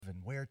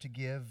where to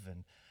give.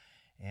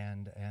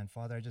 And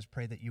Father, I just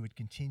pray that you would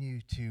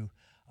continue to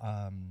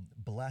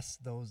bless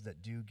those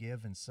that do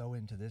give and sow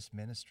into this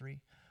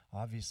ministry.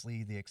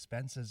 Obviously, the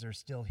expenses are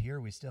still here.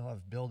 We still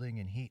have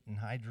building and heat and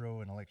hydro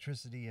and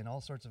electricity and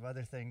all sorts of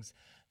other things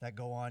that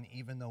go on,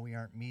 even though we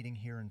aren't meeting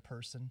here in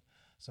person.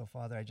 So,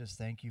 Father, I just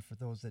thank you for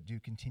those that do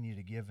continue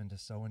to give and to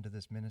sow into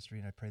this ministry,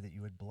 and I pray that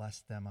you would bless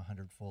them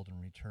 100-fold in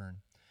return.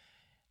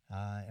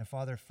 And,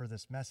 Father, for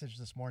this message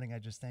this morning, I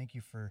just thank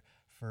you for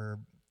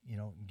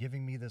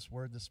giving me this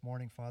word this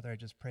morning. Father, I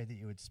just pray that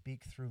you would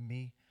speak through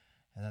me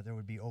and that there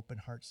would be open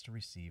hearts to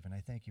receive. And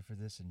I thank you for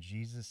this in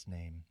Jesus'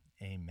 name.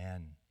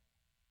 Amen.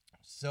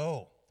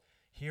 So,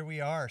 here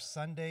we are,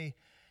 Sunday,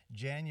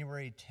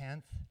 January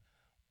 10th.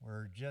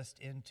 We're just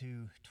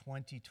into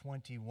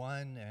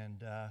 2021,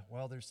 and,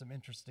 there's some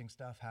interesting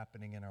stuff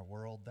happening in our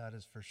world, that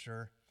is for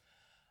sure.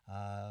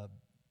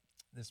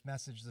 This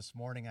message this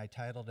morning, I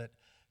titled it,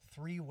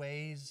 3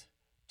 Ways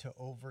to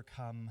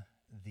Overcome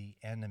the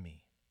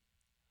Enemy.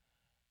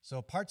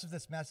 So parts of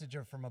this message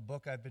are from a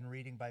book I've been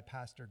reading by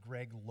Pastor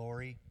Greg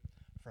Laurie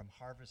from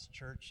Harvest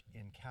Church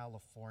in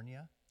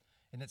California.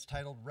 And it's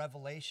titled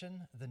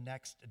Revelation, the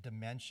Next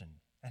Dimension.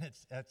 And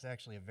it's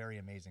actually a very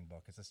amazing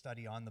book. It's a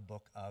study on the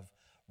book of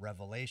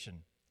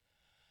Revelation.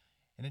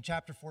 And in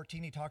chapter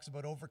 14, he talks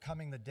about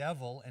overcoming the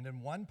devil. And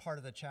in one part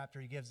of the chapter,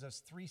 he gives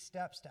us 3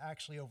 steps to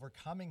actually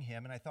overcoming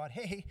him. And I thought,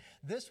 hey,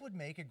 this would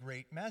make a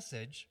great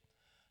message.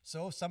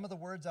 So some of the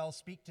words I'll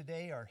speak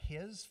today are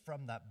his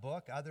from that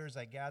book. Others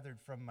I gathered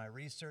from my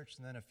research,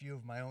 and then a few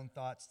of my own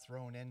thoughts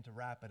thrown in to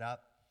wrap it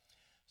up.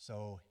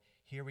 So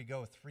here we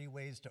go, 3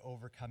 ways to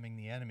overcoming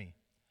the enemy.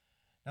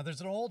 Now,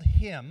 there's an old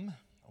hymn,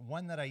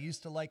 one that I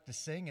used to like to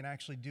sing and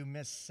actually do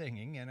miss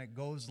singing, and it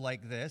goes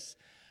like this.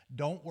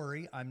 Don't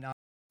worry, I'm not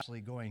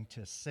actually going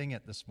to sing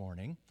it this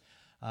morning,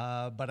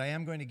 but I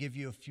am going to give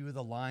you a few of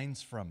the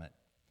lines from it.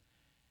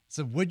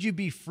 So, would you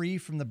be free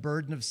from the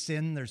burden of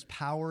sin? There's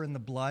power in the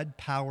blood,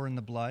 power in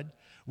the blood.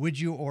 Would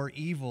you o'er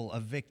evil a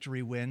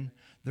victory win?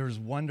 There's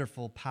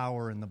wonderful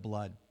power in the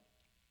blood.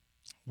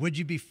 Would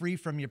you be free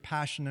from your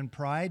passion and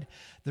pride?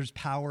 There's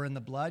power in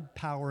the blood,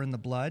 power in the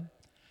blood.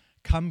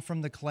 Come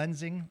from the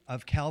cleansing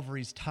of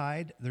Calvary's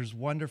tide. There's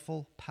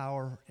wonderful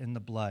power in the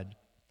blood.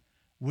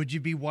 Would you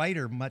be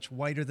whiter, much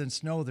whiter than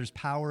snow? There's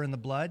power in the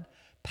blood,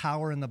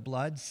 power in the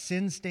blood.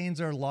 Sin stains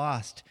are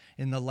lost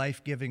in the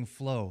life-giving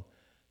flow.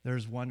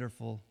 There's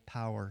wonderful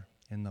power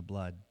in the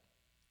blood.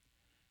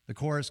 The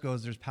chorus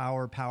goes, there's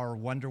power, power,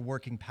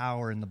 wonder-working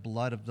power in the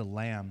blood of the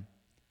Lamb.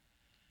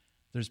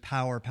 There's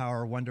power,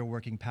 power,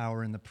 wonder-working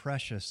power in the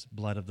precious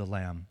blood of the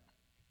Lamb.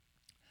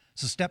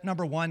 So step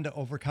number 1 to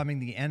overcoming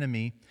the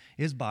enemy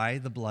is by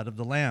the blood of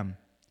the Lamb.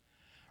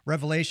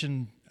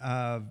 Revelation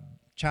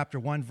chapter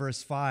 1,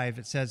 verse 5,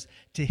 it says,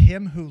 to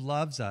him who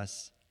loves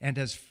us and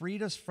has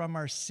freed us from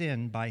our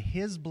sin by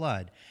his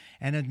blood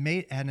and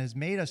has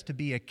made us to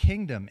be a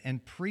kingdom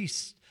and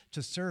priests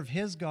to serve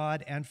his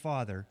God and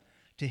Father,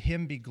 to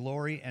him be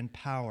glory and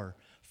power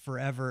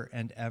forever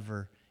and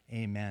ever.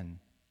 Amen.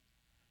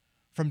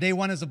 From day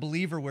one as a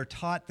believer, we're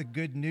taught the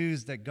good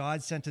news that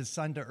God sent his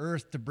Son to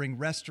earth to bring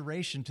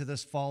restoration to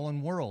this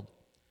fallen world.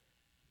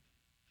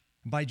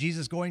 By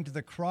Jesus going to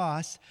the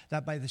cross,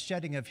 that by the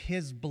shedding of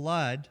his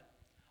blood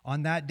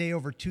on that day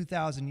over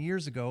 2,000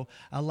 years ago,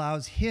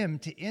 allows him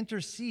to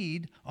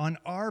intercede on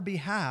our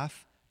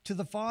behalf to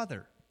the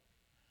Father.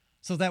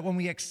 So that when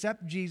we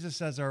accept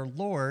Jesus as our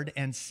Lord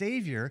and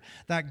Savior,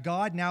 that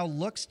God now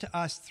looks to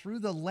us through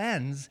the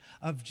lens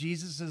of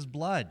Jesus'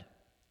 blood.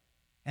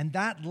 And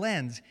that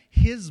lens,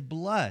 his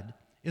blood,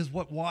 is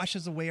what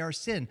washes away our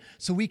sin.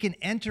 So we can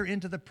enter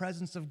into the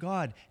presence of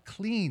God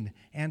clean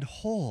and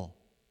whole.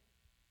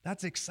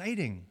 That's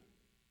exciting.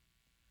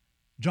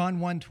 John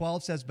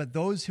 1:12 says, but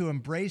those who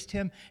embraced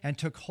him and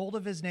took hold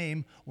of his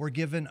name were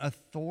given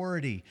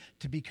authority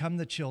to become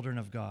the children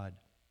of God.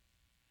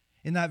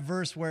 In that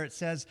verse where it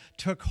says,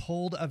 took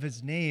hold of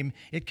his name,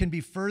 it can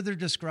be further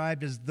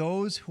described as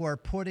those who are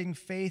putting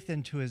faith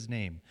into his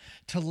name.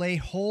 To lay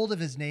hold of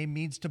his name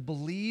means to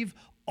believe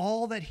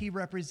all that he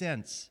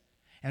represents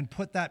and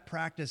put that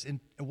practice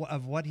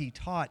of what he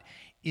taught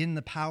in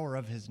the power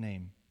of his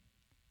name.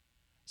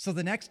 So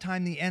the next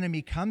time the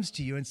enemy comes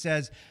to you and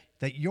says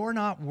that you're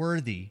not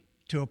worthy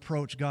to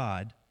approach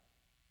God,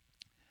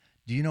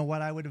 do you know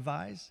what I would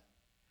advise?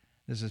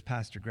 This is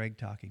Pastor Greg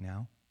talking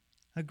now.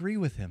 Agree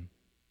with him.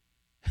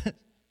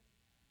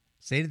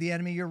 Say to the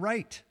enemy, you're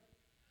right.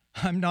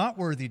 I'm not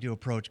worthy to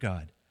approach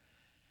God.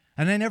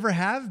 And I never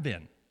have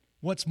been.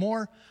 What's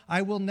more,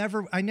 I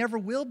never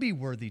will be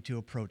worthy to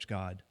approach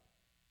God.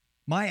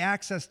 My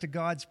access to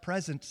God's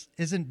presence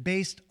isn't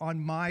based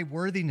on my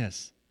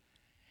worthiness.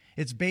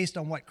 It's based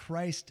on what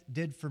Christ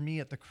did for me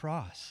at the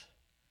cross.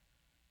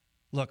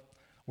 Look,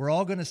 we're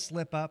all going to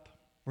slip up.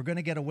 We're going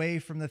to get away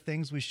from the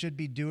things we should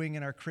be doing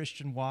in our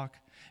Christian walk.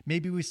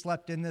 Maybe we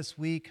slept in this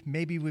week.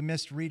 Maybe we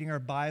missed reading our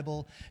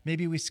Bible.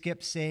 Maybe we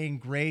skipped saying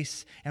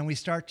grace, and we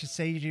start to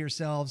say to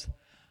yourselves,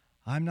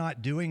 I'm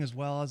not doing as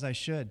well as I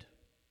should.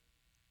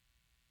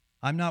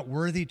 I'm not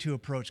worthy to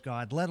approach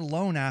God, let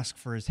alone ask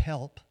for his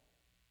help.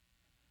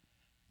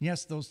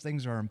 Yes, those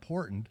things are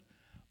important,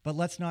 but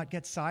let's not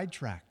get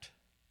sidetracked.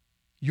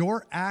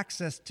 Your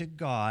access to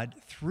God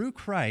through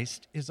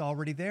Christ is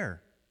already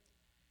there.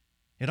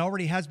 It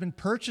already has been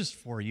purchased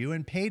for you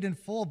and paid in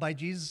full by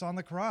Jesus on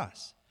the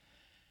cross.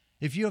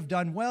 If you have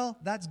done well,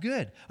 that's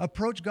good.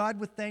 Approach God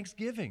with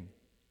thanksgiving.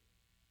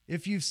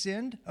 If you've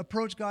sinned,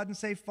 approach God and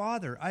say,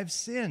 Father, I've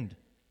sinned.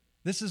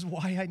 This is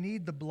why I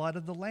need the blood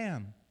of the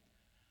Lamb.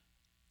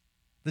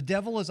 The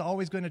devil is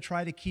always going to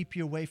try to keep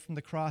you away from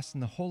the cross,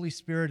 and the Holy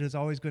Spirit is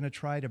always going to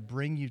try to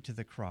bring you to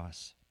the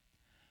cross.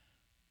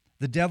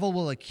 The devil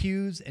will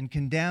accuse and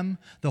condemn.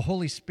 The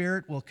Holy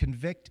Spirit will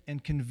convict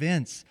and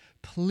convince.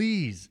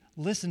 Please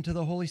listen to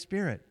the Holy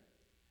Spirit.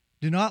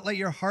 Do not let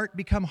your heart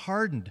become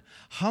hardened.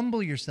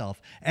 Humble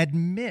yourself.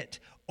 Admit.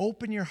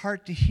 Open your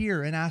heart to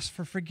hear and ask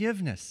for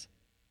forgiveness.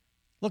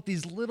 Look,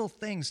 these little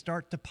things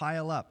start to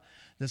pile up.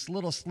 This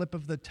little slip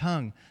of the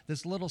tongue,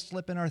 this little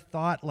slip in our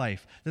thought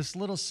life, this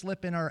little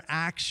slip in our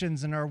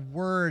actions and our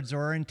words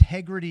or our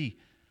integrity.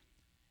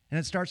 And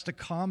it starts to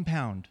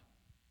compound.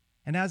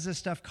 And as this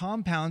stuff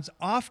compounds,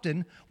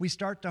 often we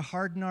start to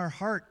harden our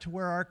heart to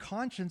where our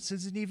conscience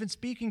isn't even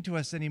speaking to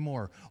us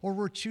anymore, or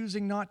we're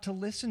choosing not to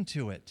listen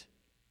to it.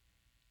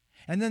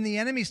 And then the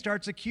enemy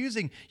starts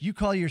accusing, you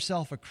call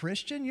yourself a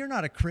Christian? You're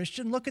not a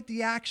Christian. Look at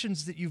the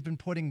actions that you've been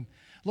putting.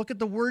 Look at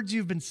the words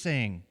you've been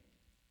saying.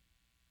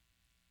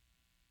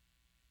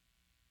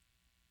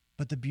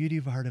 But the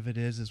beauty part of it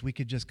is we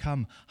could just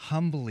come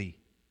humbly,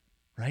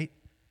 right?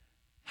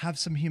 Have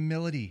some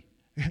humility.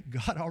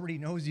 God already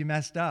knows you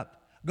messed up.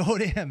 Go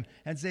to him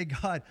and say,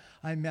 God,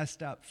 I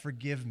messed up.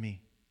 Forgive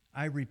me.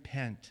 I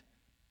repent.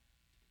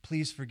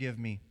 Please forgive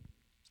me.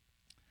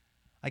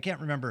 I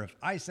can't remember if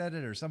I said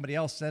it or somebody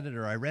else said it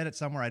or I read it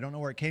somewhere. I don't know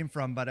where it came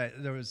from, but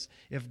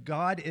if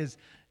God is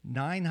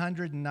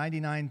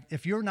 999,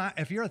 if you're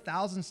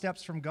 1,000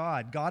 steps from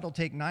God, God will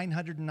take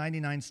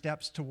 999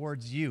 steps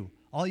towards you.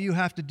 All you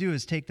have to do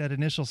is take that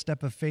initial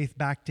step of faith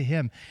back to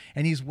him,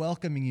 and he's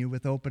welcoming you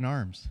with open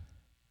arms.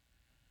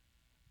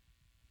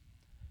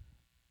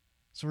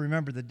 So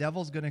remember, the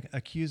devil's going to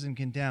accuse and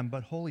condemn,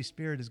 but Holy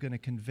Spirit is going to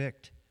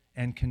convict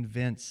and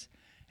convince.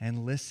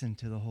 And listen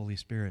to the Holy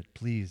Spirit,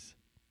 please.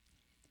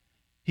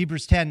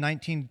 Hebrews 10,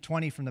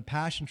 19-20 from the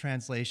Passion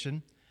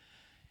Translation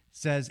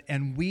says,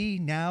 and we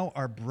now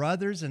are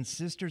brothers and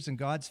sisters in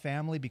God's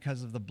family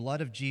because of the blood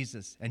of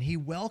Jesus, and he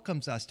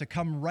welcomes us to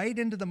come right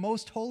into the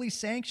most holy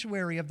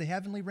sanctuary of the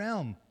heavenly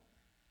realm,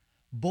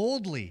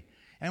 boldly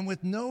and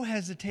with no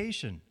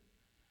hesitation.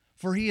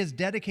 For he has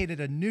dedicated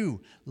a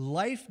new,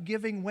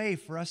 life-giving way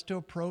for us to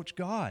approach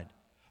God.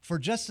 For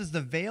just as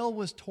the veil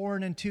was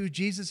torn in two,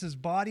 Jesus'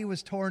 body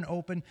was torn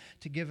open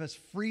to give us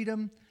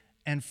freedom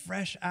and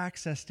fresh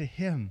access to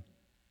him.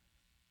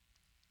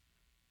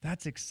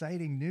 That's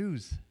exciting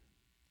news.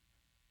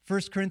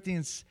 1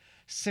 Corinthians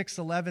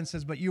 6:11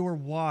 says, but you were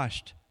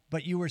washed,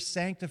 but you were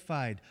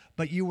sanctified,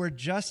 but you were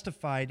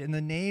justified in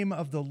the name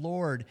of the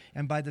Lord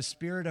and by the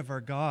Spirit of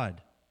our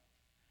God.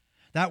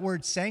 That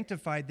word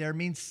sanctified there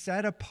means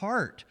set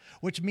apart,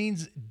 which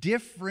means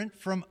different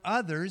from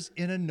others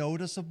in a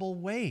noticeable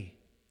way.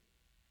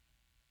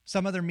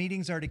 Some other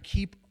meanings are to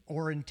keep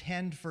or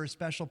intend for a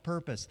special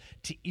purpose,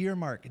 to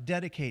earmark,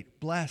 dedicate,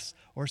 bless,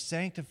 or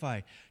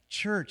sanctify.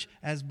 Church,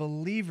 as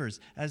believers,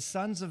 as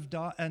sons of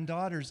and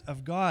daughters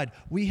of God,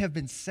 we have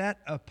been set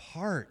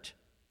apart.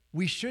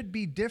 We should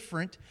be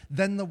different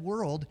than the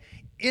world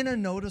in a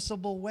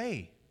noticeable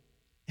way.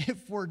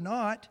 If we're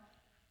not,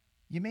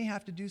 you may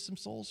have to do some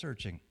soul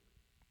searching.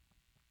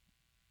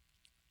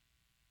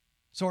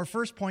 So our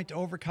first point to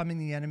overcoming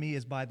the enemy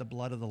is by the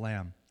blood of the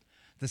Lamb.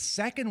 The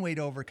second way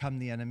to overcome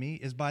the enemy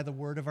is by the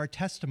word of our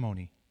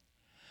testimony.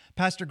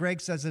 Pastor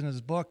Greg says in his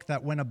book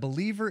that when a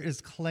believer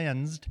is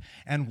cleansed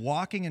and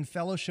walking in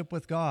fellowship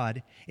with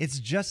God, it's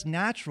just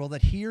natural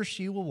that he or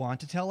she will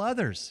want to tell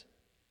others.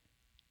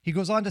 He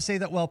goes on to say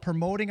that while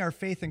promoting our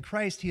faith in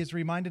Christ, he is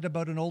reminded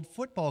about an old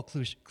football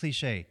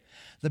cliche.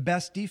 The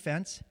best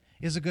defense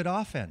is a good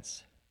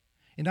offense.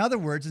 In other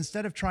words,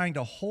 instead of trying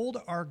to hold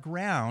our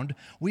ground,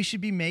 we should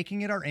be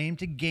making it our aim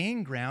to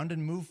gain ground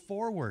and move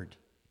forward.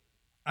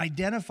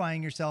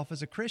 Identifying yourself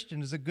as a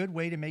Christian is a good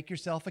way to make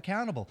yourself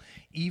accountable,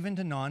 even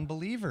to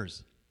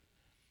non-believers.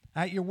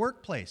 At your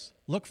workplace,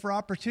 look for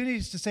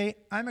opportunities to say,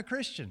 I'm a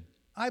Christian.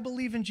 I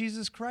believe in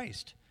Jesus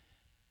Christ.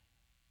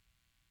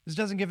 This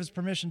doesn't give us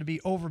permission to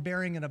be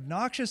overbearing and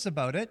obnoxious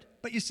about it,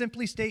 but you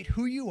simply state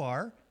who you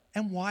are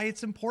and why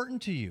it's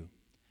important to you.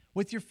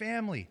 With your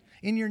family,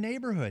 in your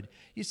neighborhood,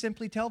 you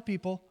simply tell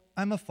people,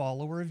 I'm a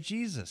follower of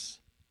Jesus.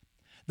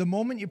 The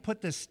moment you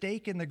put this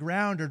stake in the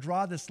ground or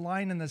draw this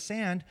line in the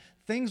sand,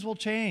 things will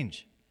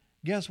change.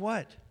 Guess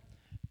what?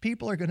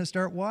 People are going to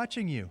start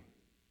watching you.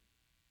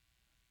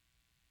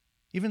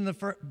 Even the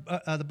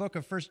book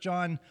of 1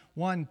 John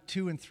 1,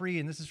 2, and 3,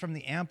 and this is from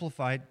the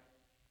Amplified,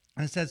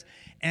 and it says,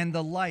 and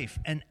the life,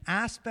 an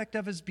aspect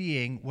of his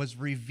being, was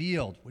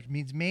revealed, which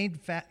means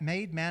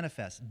made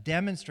manifest,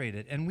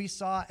 demonstrated, and we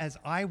saw as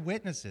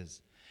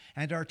eyewitnesses,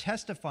 and are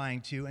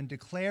testifying to and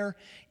declare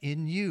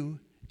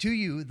to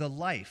you the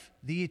life,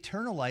 the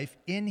eternal life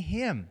in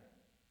him.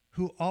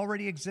 who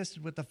already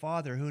existed with the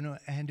Father,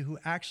 who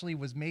actually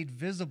was made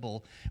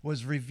visible,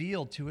 was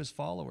revealed to his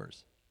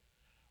followers.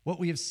 What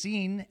we have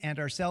seen and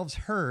ourselves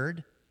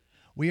heard,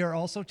 we are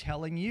also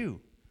telling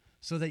you,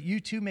 so that you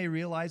too may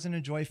realize and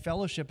enjoy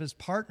fellowship as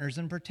partners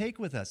and partake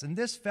with us. And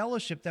this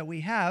fellowship that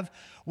we have,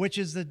 which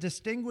is the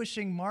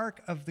distinguishing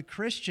mark of the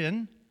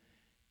Christian,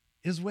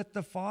 is with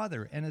the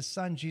Father and his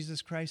Son,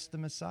 Jesus Christ the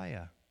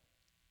Messiah.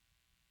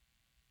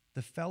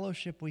 The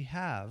fellowship we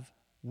have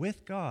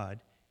with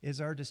God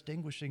is our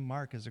distinguishing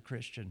mark as a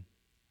Christian.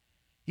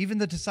 Even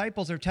the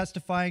disciples are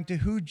testifying to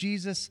who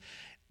Jesus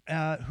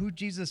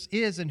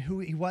is and who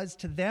he was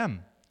to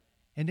them.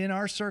 And in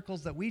our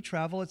circles that we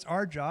travel, it's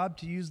our job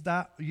to use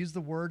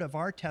the word of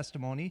our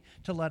testimony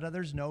to let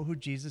others know who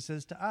Jesus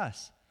is to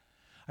us.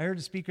 I heard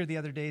a speaker the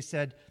other day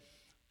said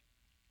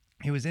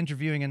he was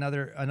interviewing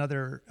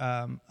another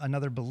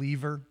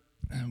believer,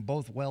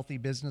 both wealthy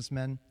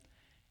businessmen,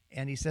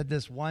 and he said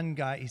this one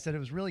guy. He said it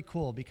was really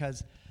cool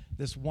because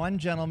this one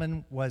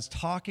gentleman was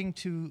talking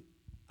to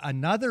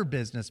another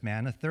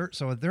businessman, a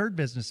third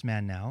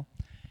businessman now,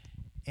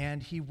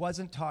 and he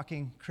wasn't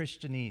talking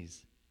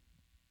Christianese.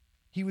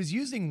 He was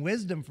using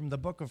wisdom from the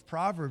book of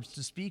Proverbs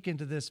to speak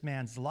into this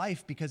man's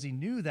life because he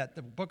knew that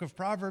the book of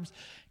Proverbs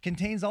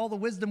contains all the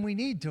wisdom we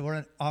need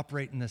to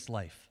operate in this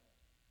life.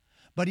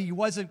 But he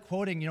wasn't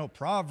quoting,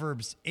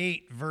 Proverbs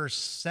 8 verse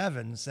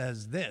 7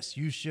 says this,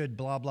 you should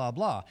blah, blah,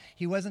 blah.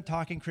 He wasn't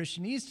talking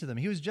Christianese to them.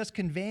 He was just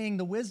conveying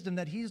the wisdom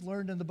that he's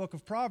learned in the book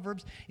of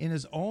Proverbs in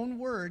his own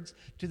words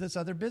to this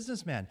other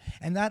businessman.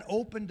 And that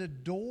opened a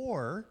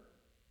door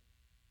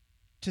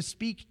to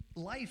speak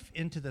life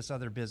into this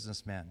other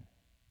businessman.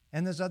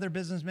 And this other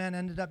businessman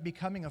ended up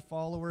becoming a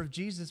follower of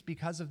Jesus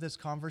because of this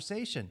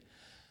conversation.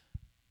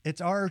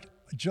 It's our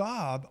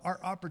job, our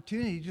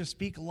opportunity to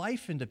speak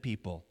life into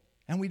people.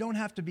 And we don't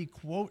have to be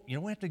we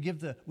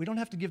don't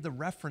have to give the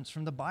reference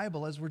from the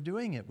Bible as we're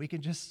doing it. We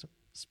can just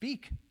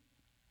speak,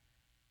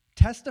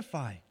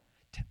 testify,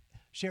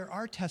 share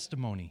our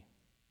testimony.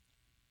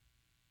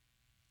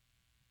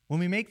 When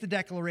we make the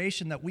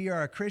declaration that we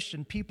are a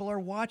Christian, people are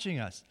watching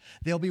us.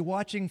 They'll be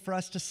watching for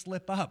us to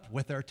slip up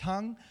with our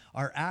tongue,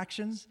 our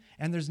actions,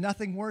 and there's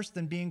nothing worse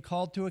than being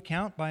called to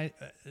account by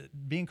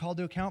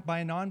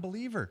a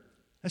non-believer,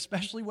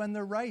 especially when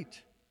they're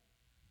right.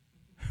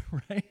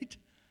 Right?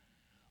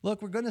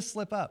 Look, we're going to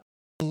slip up.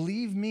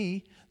 Believe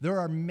me, there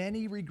are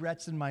many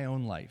regrets in my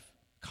own life.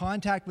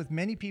 Contact with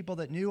many people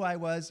that knew I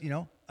was,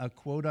 a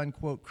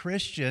quote-unquote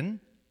Christian,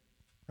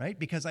 right?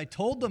 Because I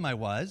told them I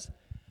was.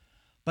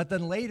 But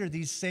then later, with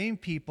these same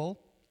people,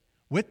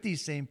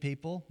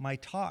 my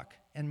talk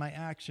and my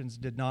actions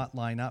did not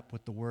line up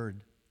with the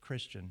word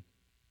Christian.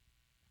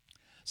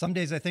 Some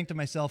days I think to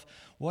myself,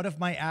 what if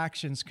my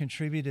actions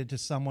contributed to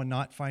someone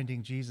not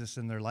finding Jesus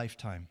in their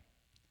lifetime?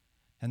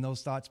 And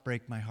those thoughts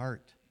break my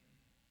heart.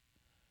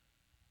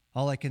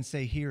 All I can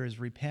say here is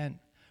repent.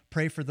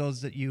 Pray for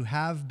those that you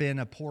have been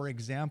a poor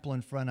example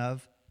in front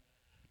of.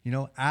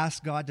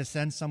 Ask God to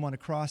send someone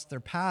across their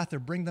path or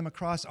bring them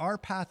across our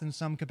path in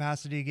some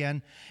capacity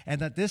again,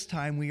 and that this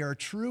time we are a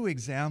true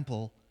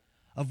example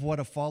of what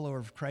a follower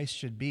of Christ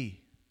should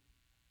be.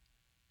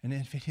 And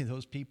if any of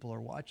those people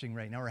are watching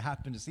right now or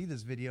happen to see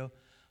this video,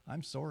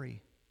 I'm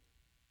sorry.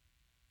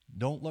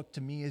 Don't look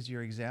to me as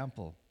your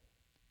example.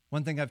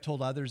 One thing I've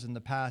told others in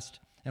the past,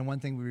 and one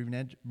thing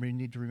we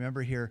need to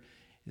remember here,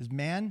 is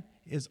man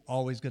is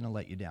always going to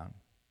let you down.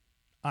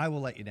 I will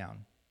let you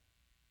down.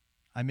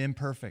 I'm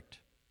imperfect.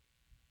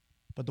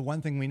 But the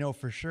one thing we know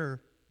for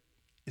sure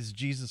is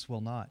Jesus will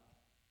not.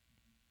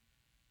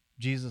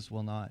 Jesus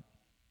will not.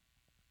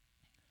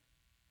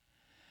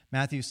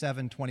 Matthew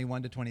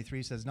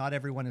 7:21-23 says, "Not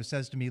everyone who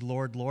says to me,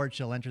 'Lord, Lord,'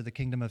 shall enter the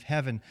kingdom of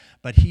heaven,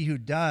 but he who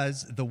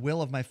does the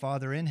will of my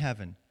Father in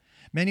heaven.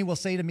 Many will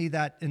say to me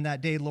that in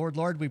that day, 'Lord,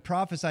 Lord, we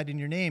prophesied in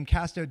your name,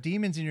 cast out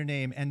demons in your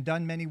name, and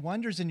done many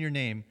wonders in your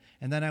name.'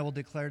 And then I will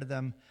declare to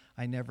them,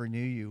 'I never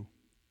knew you.'"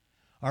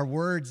 Our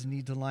words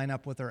need to line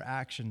up with our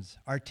actions.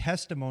 Our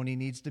testimony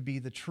needs to be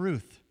the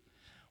truth.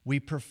 We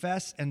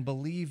profess and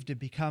believe to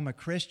become a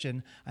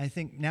Christian. I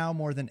think now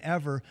more than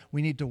ever,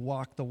 we need to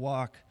walk the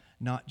walk,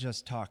 not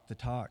just talk the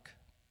talk.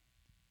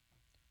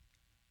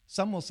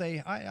 Some will say,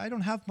 I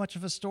don't have much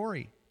of a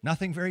story.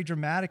 Nothing very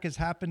dramatic has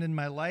happened in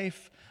my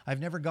life.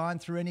 I've never gone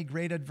through any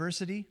great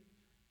adversity.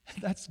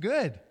 That's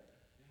good.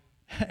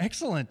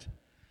 Excellent.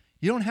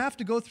 You don't have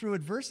to go through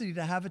adversity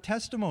to have a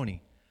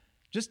testimony.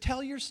 Just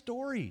tell your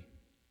story.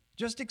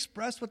 Just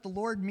express what the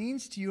Lord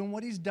means to you and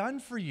what he's done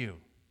for you.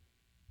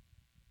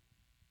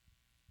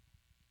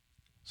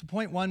 So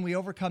point 1, we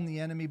overcome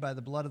the enemy by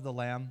the blood of the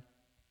Lamb.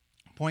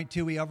 Point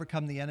 2, we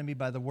overcome the enemy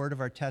by the word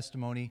of our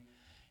testimony.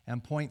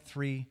 And point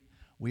 3,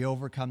 we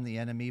overcome the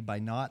enemy by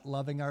not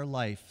loving our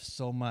life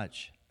so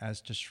much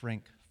as to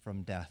shrink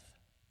from death.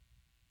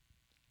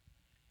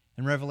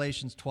 In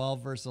Revelations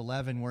 12, verse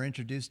 11, we're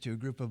introduced to a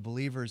group of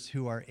believers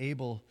who were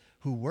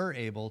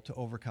able to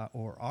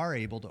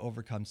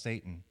overcome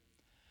Satan.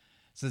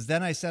 It says,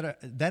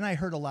 Then I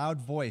heard a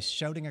loud voice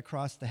shouting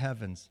across the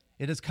heavens,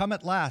 It has come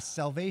at last,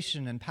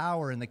 salvation and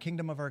power in the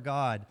kingdom of our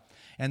God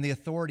and the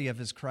authority of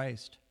his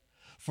Christ.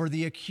 For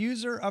the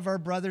accuser of our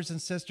brothers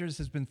and sisters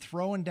has been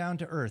thrown down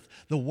to earth,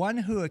 the one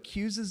who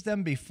accuses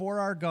them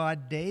before our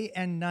God day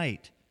and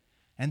night.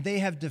 And they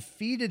have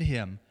defeated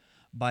him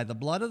by the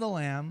blood of the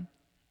Lamb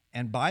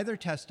and by their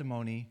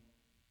testimony,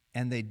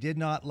 and they did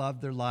not love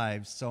their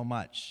lives so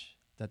much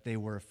that they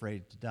were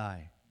afraid to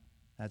die.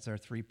 That's our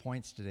 3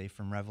 points today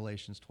from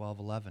Revelations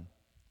 12:11.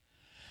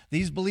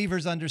 These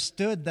believers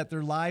understood that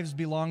their lives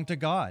belonged to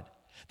God.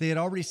 They had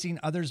already seen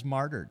others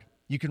martyred.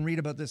 You can read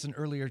about this in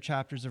earlier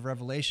chapters of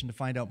Revelation to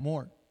find out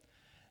more.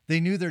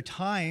 They knew their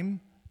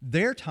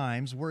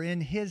times were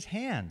in his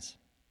hands.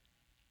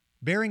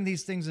 Bearing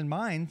these things in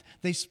mind,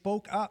 they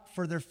spoke up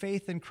for their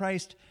faith in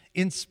Christ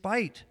in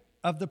spite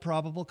of the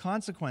probable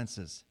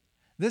consequences.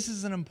 This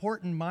is an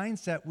important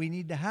mindset we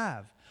need to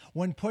have.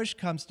 When push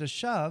comes to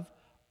shove,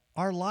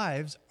 our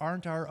lives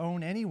aren't our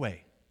own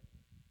anyway.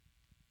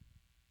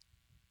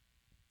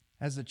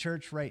 As the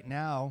church right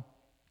now,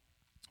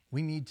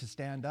 we need to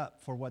stand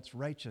up for what's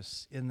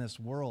righteous in this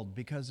world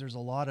because there's a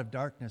lot of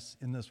darkness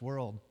in this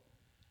world.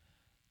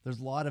 There's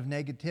a lot of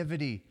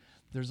negativity.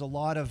 There's a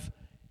lot of,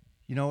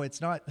 it's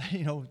not,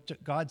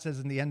 God says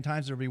in the end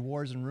times there'll be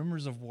wars and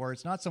rumors of war.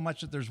 It's not so much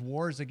that there's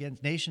wars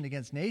against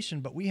nation,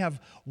 but we have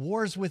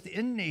wars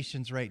within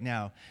nations right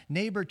now.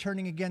 Neighbor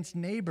turning against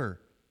neighbor.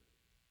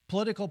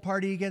 Political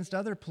party against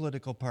other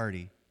political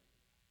party.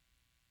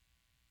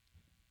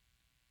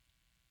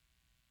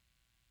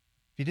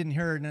 If you didn't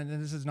hear,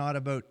 and this is not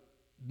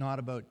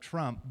about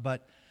Trump,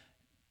 but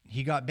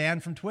he got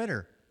banned from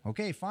Twitter.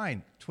 Okay,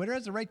 fine. Twitter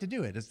has the right to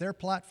do it. It's their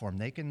platform.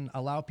 They can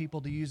allow people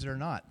to use it or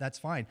not. That's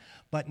fine.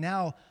 But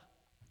now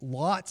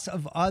lots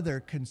of other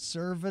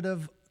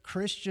conservative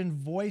Christian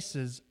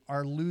voices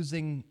are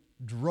losing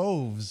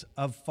droves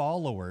of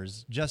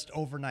followers just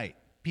overnight.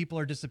 People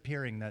are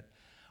disappearing that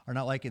are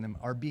not liking them,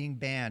 are being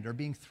banned, or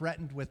being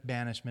threatened with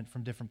banishment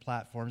from different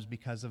platforms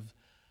because of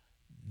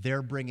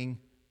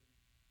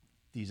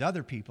these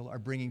other people are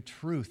bringing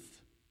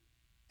truth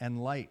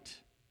and light.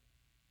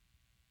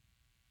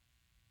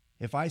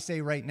 If I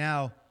say right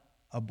now,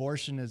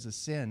 abortion is a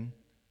sin,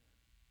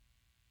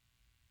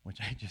 which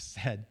I just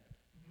said,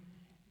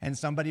 and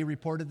somebody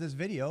reported this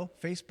video,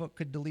 Facebook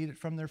could delete it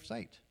from their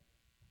site.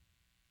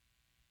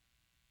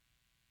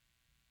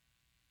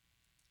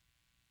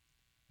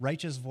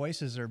 Righteous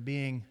voices are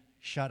being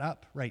shut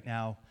up right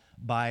now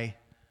by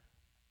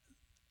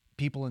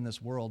people in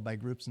this world, by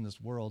groups in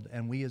this world,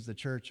 and we as the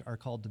church are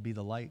called to be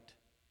the light.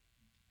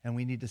 And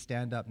we need to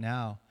stand up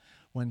now.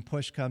 When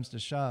push comes to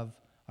shove,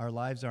 our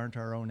lives aren't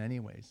our own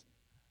anyways.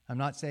 I'm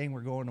not saying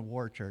we're going to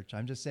war, church.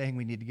 I'm just saying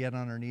we need to get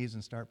on our knees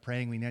and start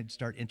praying. We need to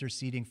start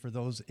interceding for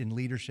those in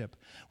leadership.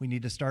 We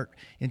need to start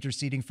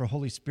interceding for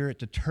Holy Spirit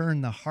to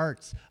turn the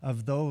hearts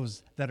of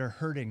those that are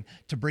hurting,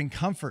 to bring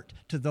comfort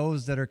to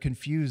those that are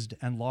confused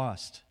and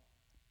lost,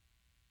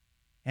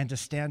 and to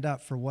stand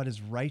up for what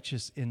is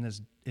righteous in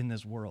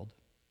this world.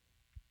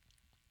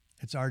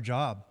 It's our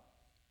job.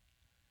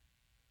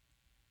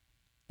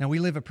 Now, we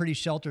live a pretty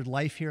sheltered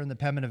life here in the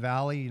Pembina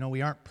Valley.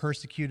 We aren't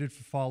persecuted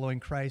for following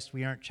Christ.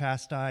 We aren't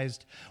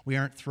chastised. We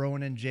aren't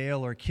thrown in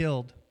jail or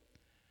killed.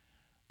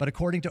 But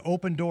according to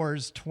Open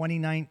Doors'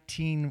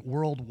 2019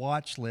 World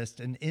Watch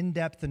List, an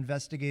in-depth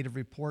investigative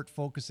report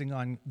focusing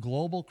on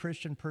global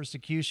Christian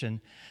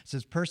persecution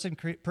says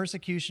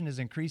persecution is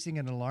increasing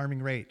at an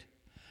alarming rate.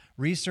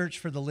 Research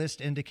for the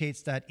list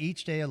indicates that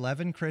each day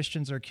 11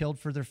 Christians are killed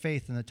for their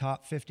faith in the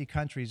top 50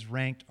 countries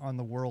ranked on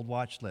the World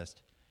Watch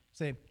List.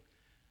 Say,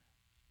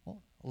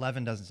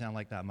 11 doesn't sound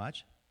like that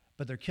much,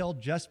 but they're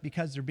killed just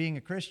because they're being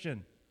a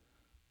Christian.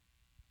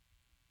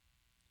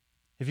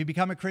 If you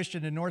become a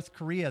Christian in North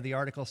Korea, the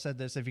article said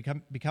this, if you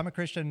become a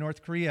Christian in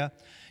North Korea,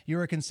 you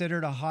are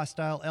considered a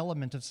hostile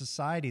element of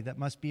society that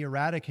must be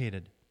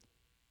eradicated.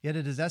 Yet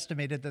it is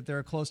estimated that there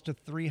are close to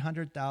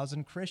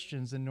 300,000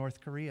 Christians in North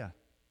Korea.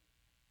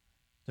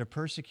 They're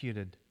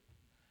persecuted.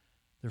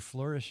 They're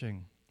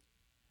flourishing.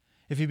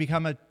 If you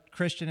become a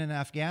Christian in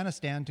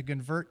Afghanistan, to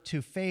convert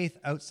to faith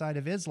outside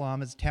of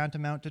Islam is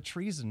tantamount to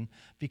treason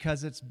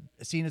because it's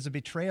seen as a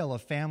betrayal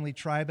of family,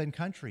 tribe, and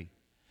country.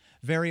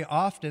 Very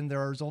often,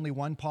 there is only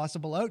one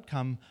possible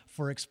outcome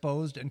for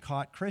exposed and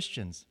caught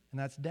Christians, and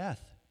that's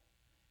death.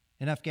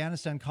 In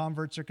Afghanistan,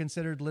 converts are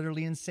considered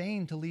literally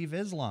insane to leave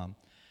Islam.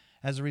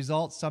 As a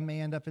result, some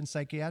may end up in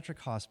psychiatric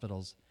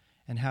hospitals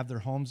and have their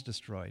homes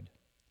destroyed.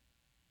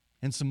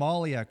 In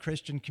Somalia, a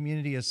Christian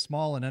community is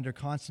small and under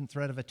constant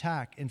threat of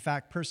attack. In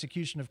fact,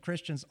 persecution of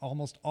Christians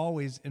almost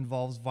always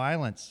involves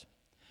violence.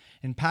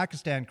 In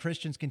Pakistan,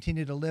 Christians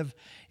continue to live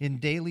in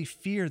daily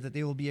fear that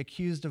they will be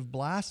accused of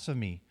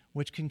blasphemy,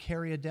 which can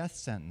carry a death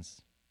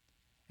sentence.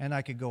 And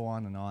I could go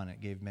on and on. It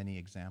gave many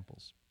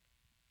examples.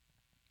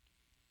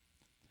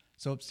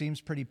 So it seems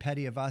pretty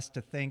petty of us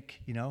to think,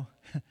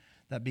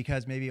 that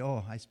because maybe,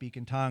 I speak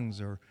in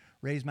tongues or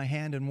raise my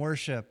hand in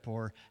worship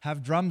or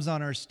have drums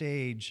on our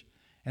stage,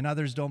 and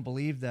others don't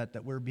believe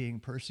that we're being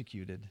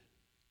persecuted.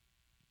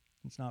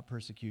 It's not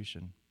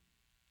persecution.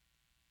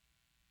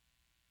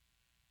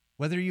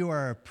 Whether you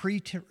are a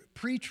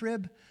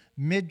pre-trib,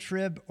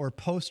 mid-trib, or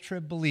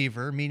post-trib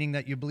believer, meaning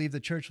that you believe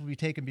the church will be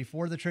taken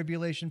before the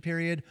tribulation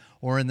period,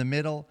 or in the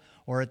middle,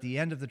 or at the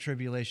end of the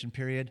tribulation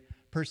period.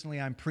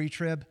 Personally, I'm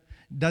pre-trib.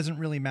 Doesn't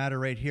really matter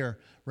right here,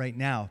 right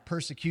now.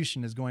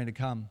 Persecution is going to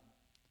come.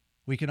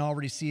 We can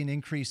already see an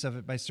increase of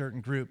it by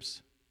certain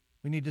groups.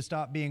 We need to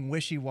stop being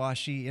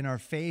wishy-washy in our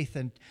faith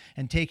and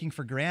taking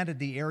for granted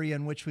the area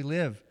in which we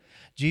live.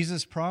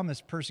 Jesus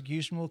promised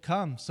persecution will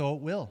come, so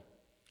it will.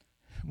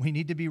 We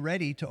need to be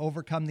ready to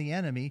overcome the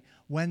enemy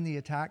when the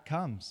attack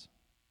comes.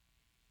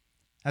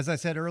 As I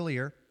said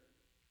earlier,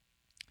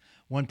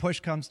 when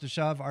push comes to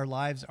shove, our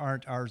lives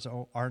aren't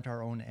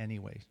our own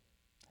anyway.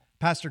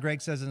 Pastor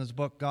Greg says in his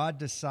book, God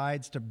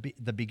decides to be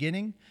the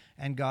beginning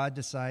and God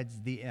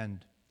decides the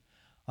end.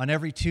 On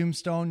every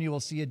tombstone, you will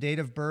see a date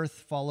of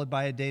birth followed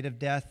by a date of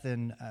death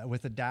and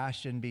with a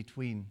dash in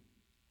between.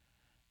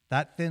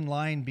 That thin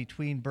line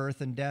between birth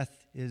and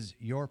death is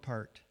your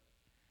part.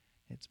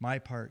 It's my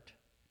part.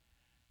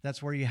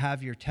 That's where you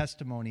have your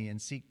testimony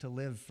and seek to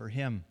live for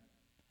Him.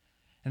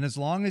 And as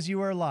long as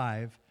you are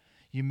alive,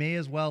 you may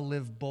as well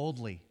live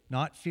boldly,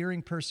 not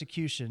fearing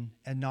persecution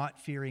and not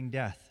fearing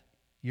death.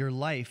 Your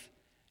life,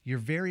 your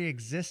very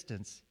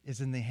existence, is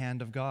in the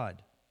hand of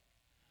God.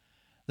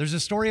 There's a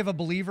story of a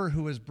believer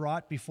who was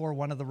brought before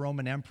one of the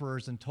Roman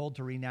emperors and told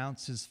to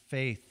renounce his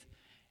faith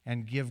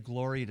and give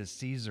glory to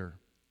Caesar,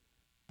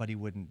 but he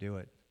wouldn't do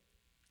it.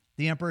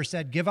 The emperor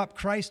said, "Give up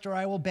Christ or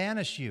I will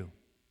banish you."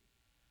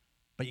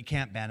 "But you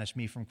can't banish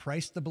me from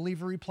Christ," the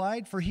believer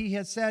replied, "for He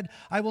has said,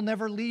 'I will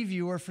never leave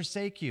you or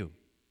forsake you.'"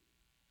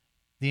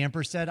 The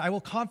emperor said, "I will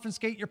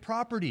confiscate your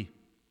property."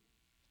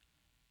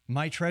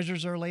 "My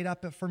treasures are laid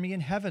up for me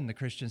in heaven," the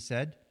Christian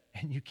said,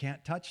 "and you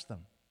can't touch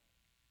them."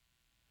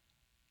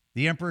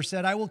 The emperor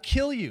said, "I will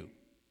kill you."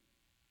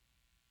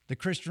 The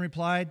Christian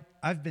replied,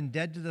 "I've been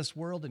dead to this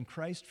world in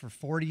Christ for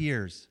 40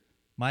 years.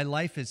 My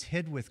life is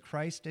hid with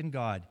Christ in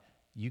God.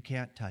 You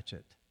can't touch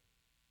it."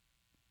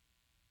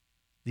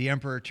 The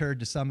emperor turned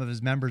to some of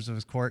his members of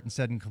his court and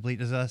said in complete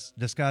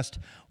disgust,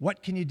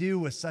 "What can you do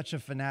with such a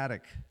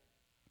fanatic?"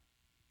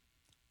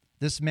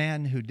 This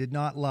man who did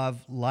not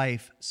love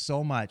life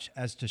so much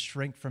as to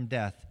shrink from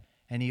death,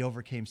 and he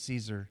overcame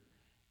Caesar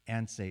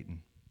and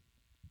Satan.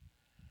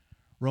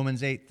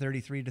 Romans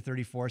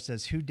 8:33-34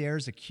 says, "Who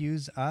dares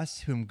accuse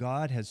us whom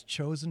God has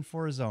chosen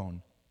for His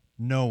own?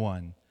 No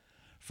one.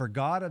 For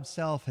God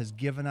Himself has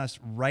given us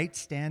right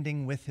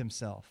standing with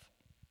Himself.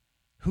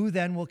 Who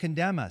then will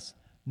condemn us?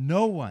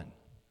 No one.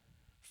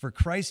 For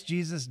Christ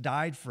Jesus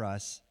died for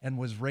us and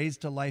was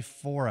raised to life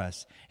for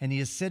us, and He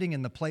is sitting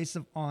in the place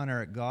of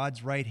honor at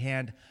God's right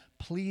hand,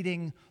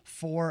 pleading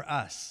for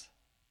us."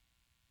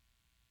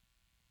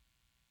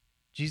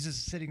 Jesus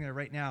is sitting there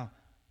right now.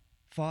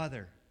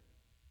 "Father,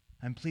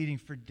 I'm pleading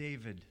for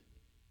David.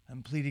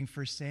 I'm pleading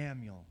for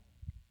Samuel."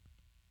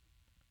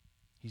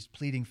 He's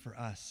pleading for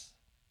us.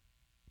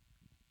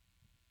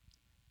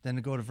 Then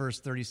to go to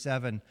verse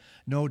 37,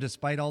 "No,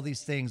 despite all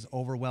these things,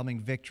 overwhelming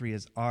victory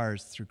is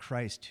ours through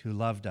Christ who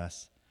loved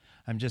us."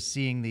 I'm just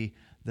seeing the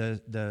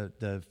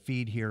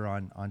feed here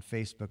on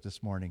Facebook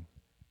this morning.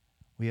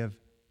 We have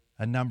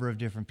a number of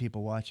different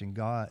people watching.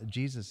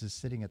 Jesus is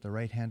sitting at the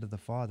right hand of the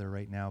Father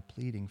right now,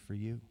 pleading for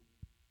you.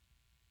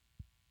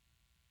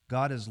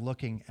 God is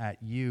looking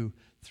at you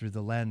through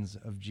the lens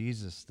of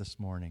Jesus this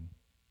morning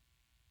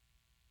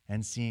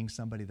and seeing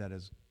somebody that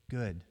is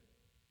good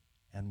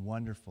and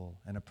wonderful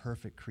and a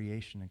perfect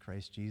creation in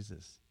Christ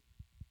Jesus.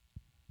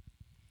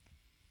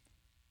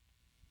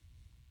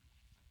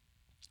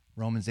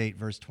 Romans 8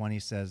 verse 20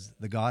 says,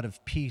 "The God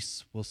of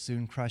peace will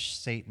soon crush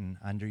Satan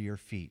under your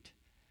feet.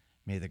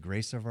 May the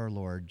grace of our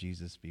Lord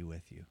Jesus be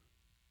with you."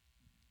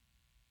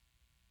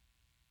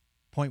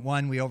 Point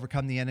 1, we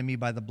overcome the enemy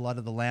by the blood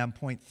of the Lamb.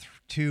 Point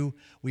 2,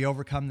 we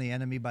overcome the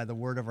enemy by the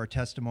word of our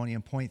testimony.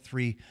 And point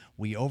 3,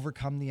 we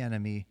overcome the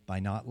enemy by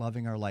not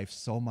loving our life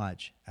so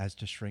much as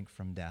to shrink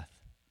from death.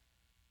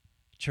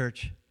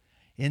 Church,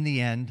 in the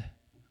end,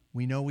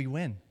 we know we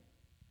win.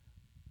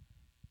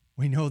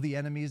 We know the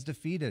enemy is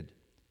defeated.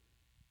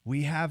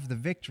 We have the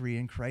victory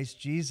in Christ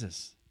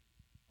Jesus.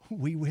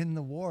 We win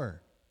the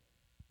war.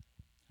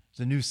 There's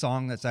a new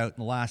song that's out in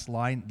the last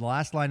line. The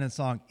last line of the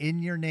song,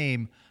 "In your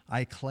name,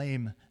 I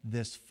claim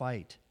this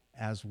fight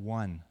as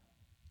won."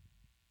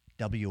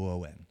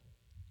 W-O-N.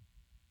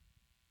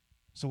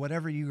 So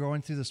whatever you're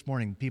going through this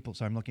morning, people,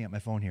 so I'm looking at my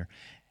phone here.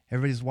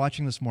 Everybody's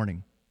watching this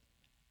morning.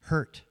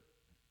 Hurt,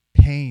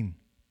 pain,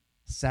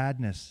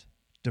 sadness,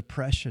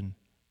 depression,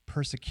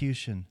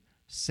 persecution,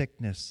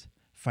 sickness,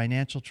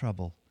 financial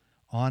trouble,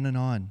 on and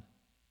on.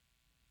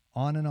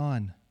 On and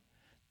on.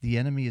 The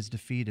enemy is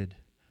defeated.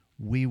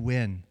 We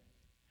win.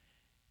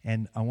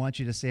 And I want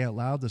you to say out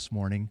loud this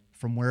morning,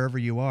 from wherever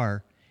you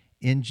are,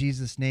 "In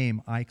Jesus'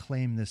 name, I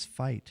claim this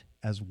fight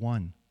as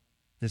won.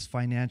 This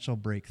financial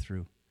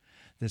breakthrough.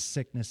 This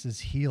sickness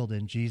is healed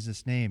in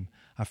Jesus' name."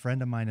 A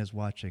friend of mine is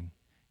watching.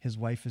 His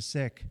wife is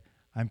sick.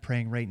 I'm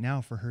praying right now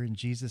for her in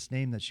Jesus'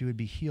 name that she would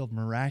be healed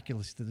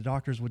miraculously, that the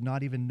doctors would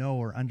not even know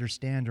or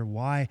understand or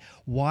why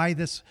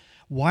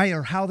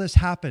or how this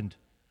happened.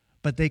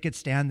 but they could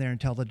stand there and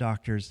tell the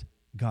doctors,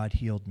 God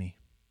healed me.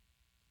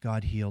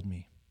 God healed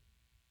me.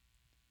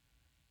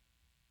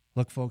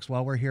 Look, folks,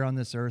 while we're here on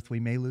this earth, we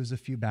may lose a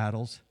few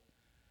battles.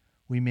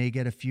 We may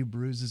get a few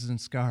bruises and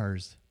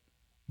scars,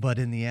 but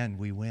in the end,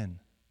 we win.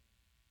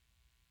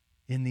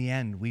 In the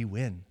end, we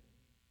win.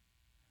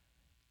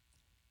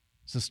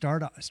 So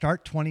start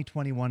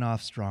 2021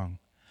 off strong.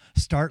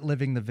 Start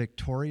living the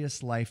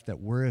victorious life that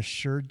we're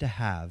assured to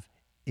have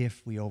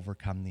if we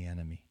overcome the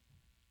enemy.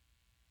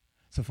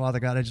 So, Father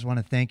God, I just want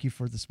to thank you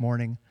for this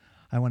morning.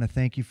 I want to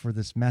thank you for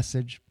this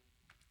message.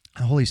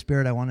 Holy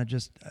Spirit, I want to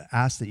just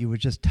ask that you would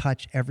just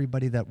touch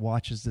everybody that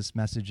watches this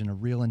message in a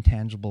real and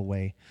tangible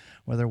way,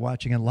 whether they're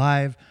watching it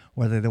live,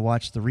 whether they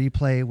watch the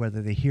replay,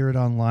 whether they hear it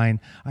online.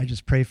 I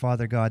just pray,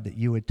 Father God, that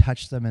you would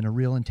touch them in a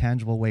real and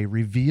tangible way.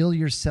 Reveal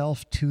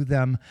yourself to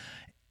them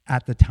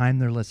at the time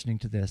they're listening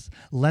to this.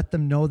 Let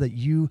them know that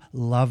you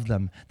love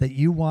them, that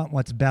you want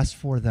what's best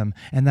for them,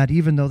 and that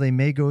even though they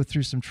may go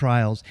through some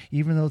trials,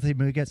 even though they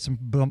may get some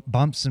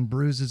bumps and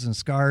bruises and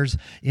scars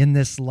in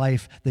this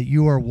life, that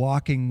you are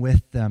walking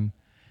with them,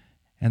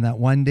 and that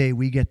one day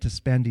we get to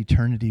spend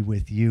eternity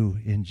with you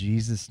in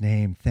Jesus'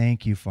 name.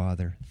 Thank you,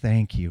 Father.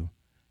 Thank you.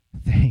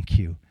 Thank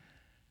you.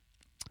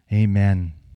 Amen.